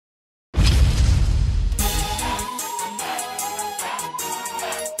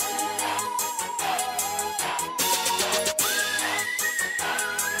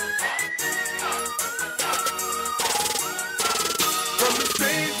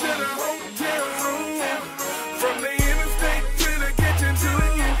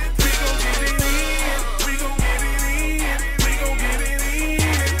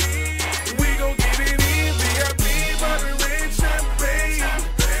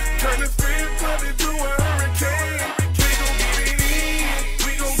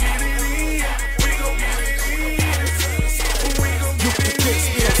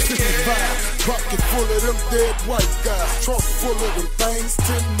dead white guys, trunk full of them things,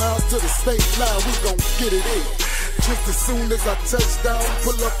 10 miles to the state line, we gon' get it in. Just as soon as I touch down,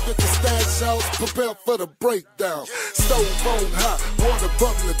 pull up at the stash house, prepare for the breakdown. Stove on high, water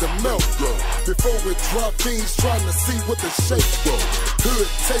bubbling to melt, bro. Before it drop, fiends trying to see what the shape go. Hood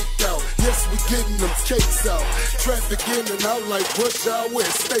takeout, yes, we getting them cakes out. Traffic in and out like rush hour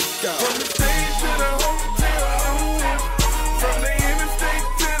and stakeout. From the stage to the hotel, from the interstate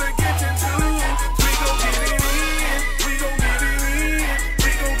to the kitchen too. We gon' get it in, we gon' get it in, we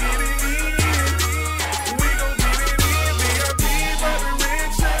gon' get it in, we gon' get it in. VIP by the red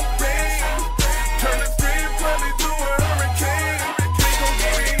champagne, turn the strip club into a hurricane. We gon'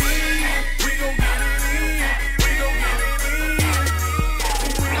 get it in, we gon' get it in, we gon' get it in, we gon' get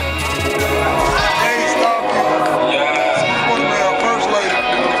it in. Ain't stopping. Supporting our first lady,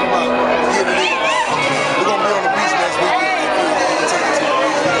 you know what I'm talking about? Get it in. We're gonna be on the beach next weekend. Take it to the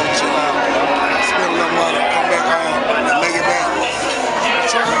beach, we're gonna chill out, spend a little money, come back home, and make it back.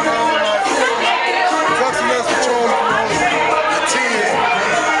 Chilling down like Cuts less control the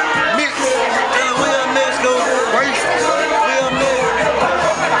 10 mix. We up next, though. Wasted. We up next.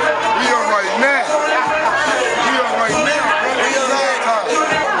 We on right now. We on right now. We on time.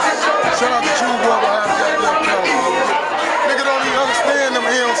 Shout out to True Boy behind the goddamn camera. Nigga don't even understand them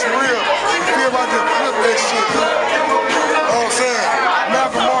hymns for real. You feel like just flip that shit. You know what I'm saying?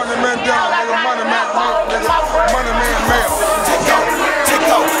 Malcolm Martin and Mandela, nigga, Money Man, nigga, Money Man Mail. Take off, take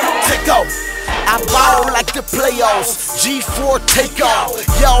off, take off. I ball like the playoffs, G4 take off.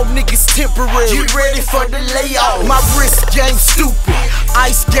 Y'all niggas temporary, you ready for the layoff. My wrist game stupid,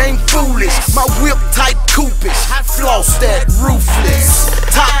 ice game foolish. My whip type coupish, floss that ruthless.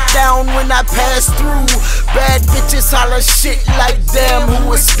 Top down when I pass through, bad bitches holler shit like damn,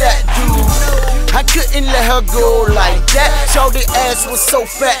 who is that dude? I couldn't let her go like that. Shorty ass was so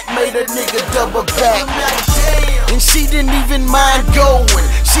fat, made a nigga double back. And she didn't even mind going,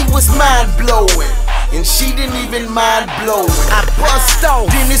 she was mind blowing. And she didn't even mind blowing. I bust off,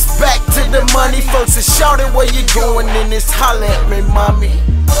 then it's back to the money. First it's shouting where you going, then it's holla at me, mommy.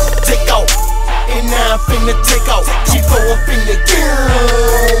 Take off, and now I'm finna take off. She throw up in the gear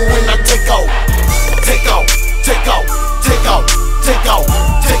when I take off. Take off, take off, take off, take off,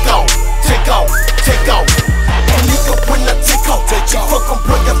 take off, take off, take off. And nigga when I take off, she fuckin'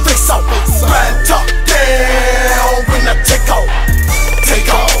 bring your face off. Ride top down when I take off.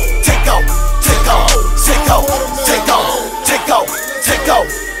 Take off, take off, take off, take off, take off, take off, take off.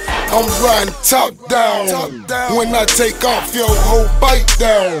 I'm riding top down. When I take off, your whole bite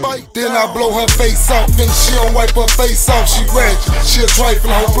down. Then I blow her face off, and she don't wipe her face off. She ratchet, she a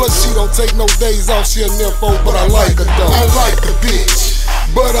trifling hoe, plus she don't take no days off. She a nympho, but I like her though. I like the bitch,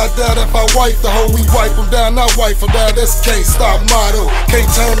 but I doubt if I wipe the hoe. We wipe them down, I wipe them down. That's can't stop motto. Can't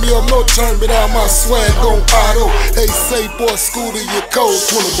turn me up, no turn me down. My swag on auto. Hey, say boy, Scoota, you cold.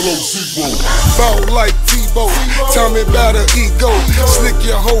 20 below zero. Bow like T-Bo. Tell me about her ego. Slick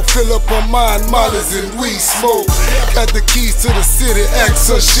your hoe, fill up her mind. Mollies and weed smoke. Got the keys to the city,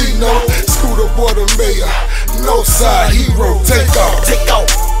 ask her, she know. Scoota boy the mayor, no side hero. Take off, take off.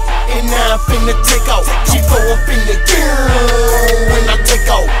 And now I'm finna take off. She throw up in the gear when I take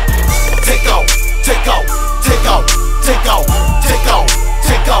off. Take off, take off, take off, take off, take off,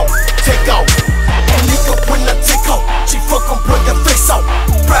 take off, take off. And nigga when I take off, she fuckin' bring her face off.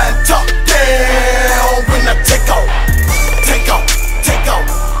 Ride top down when I take off. Take off, take off,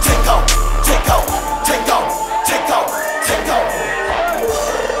 take off, take off, take off, take off, take off.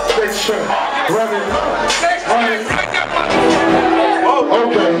 Take shot, run it, run it.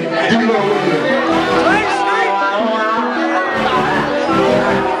 Okay, you know what it is.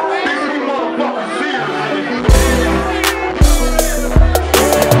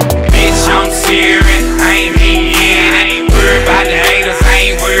 Bitch, I'm serious, I ain't mean it. I ain't worried about the haters, I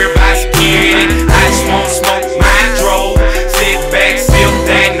ain't worried about security. I just wanna smoke my dro, sit back, sip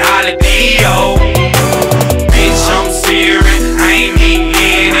that holiday, yo. Bitch, I'm serious, I ain't mean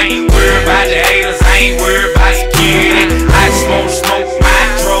it. I ain't worried about the haters, I ain't worried about security. I just wanna smoke my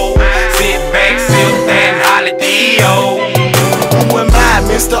dro, sit back, sip that holiday, yo. Who am I,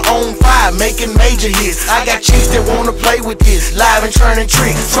 Mr. On Fire, making major hits? I got chicks that wanna play with this, live and turning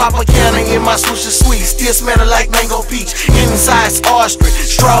tricks. Tropicana in my Swisher Sweet, still smelling like mango peach. Inside's ostrich,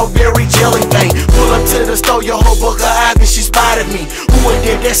 strawberry jelly thing. Pull up to the store, your whole book of eyes and she spotted me. Who a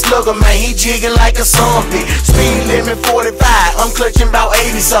dip, that slugger, man, he jigging like a zombie. Speed limit 45, I'm clutching about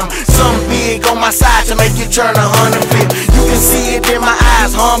 80 something. Something big on my side to make you turn 150. You can see it in my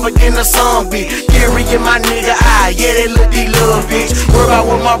eyes, humble than a zombie. Gary in my nigga eye, yeah, that look the little bitch. Worry about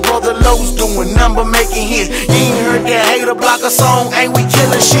what my brother Lowe's doing, number making hits. You ain't heard that hater block a song, ain't we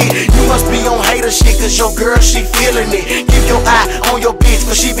killing shit? You must be on hater shit, cause your girl, she feeling it. Keep your eye on your bitch,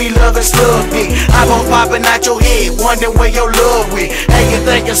 cause she be loving slug dick. Eyeballs popping out your head, wondering where your love with. Hey, you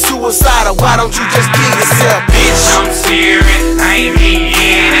thinking suicidal, why don't you just kill yourself, bitch? I'm serious, I ain't mean,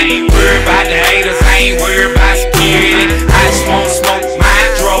 I ain't worried about the haters, I ain't worried about security. I just wanna smoke my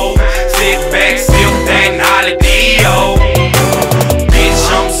dro, sit back, sip that holiday, yo. Bitch,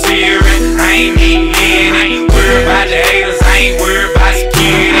 I'm serious, I ain't mean, I ain't worried about the haters, I ain't worried about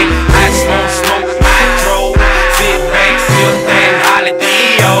security. I just wanna smoke my dro, sit back, sip that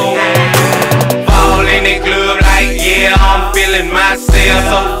holiday, yo. Fall in the club like, yeah, I'm feeling myself,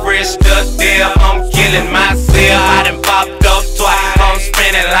 so fresh to death, I'm killing myself. I done popped up twice, I'm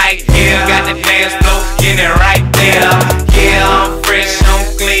spinning like hell. Got the dance floor, getting it right there. Yeah, I'm fresh, I'm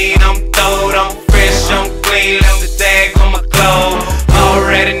clean, I'm throwed, I'm fresh, I'm clean. Left the tag on my clothes,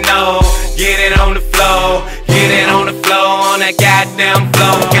 already know. Get it on the floor, get it on the floor, on that goddamn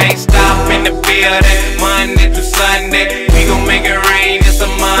floor. Can't stop in the building, Monday through Sunday. We gon' make it rain, it's a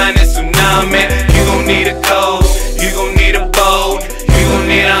Monday tsunami. You gon' need a coat, you gon' need a boat, you gon'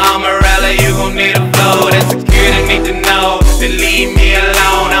 need an umbrella, you gon' need a float. That security need to know to leave me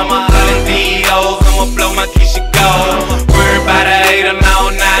alone. I'm a holiday, I'ma blow my Keisha gold. Worry about a hater, no,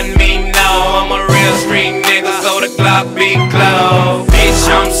 not me, no. I'm a real street nigga, so the Glock be closed. Bitch,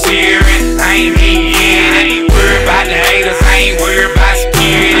 I'm serious, I ain't mean, I ain't worried about the haters, I ain't worried about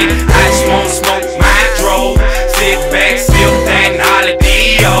security. I just wanna smoke my dro, sit back, sip that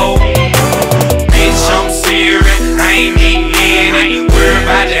holiday, yo. Bitch, I'm serious, I ain't mean, I ain't worried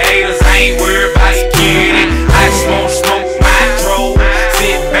about the haters, I ain't worried about security. I just wanna smoke my dro,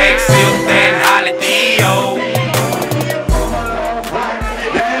 sit back, sip that holiday, yo.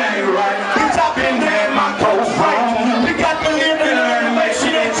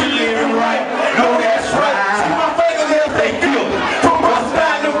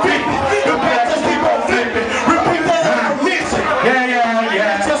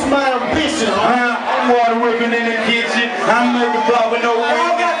 I'm making blood with no weed.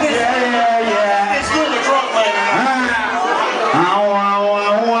 Yeah. It's good to drunk, man.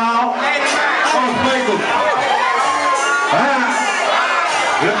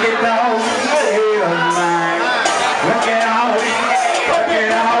 Look at those haters, man. Look at all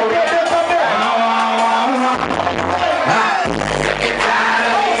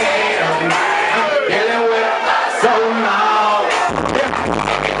dealing with so long.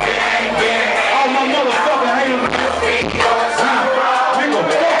 All my motherfucking haters.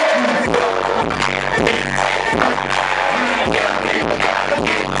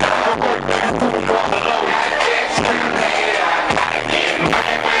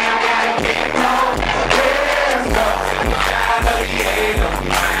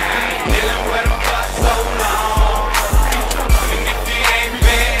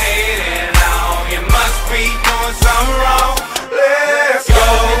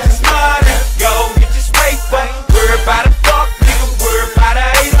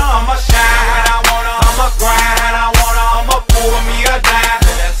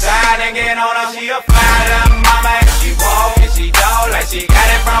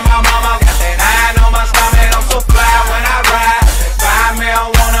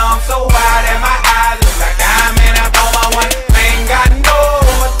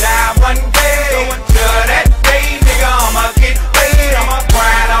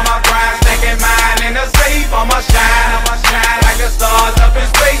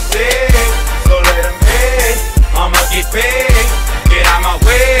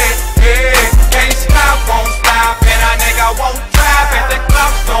 Can't stop, won't stop, and a nigga won't drop if the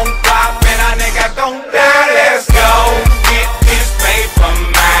clock don't stop.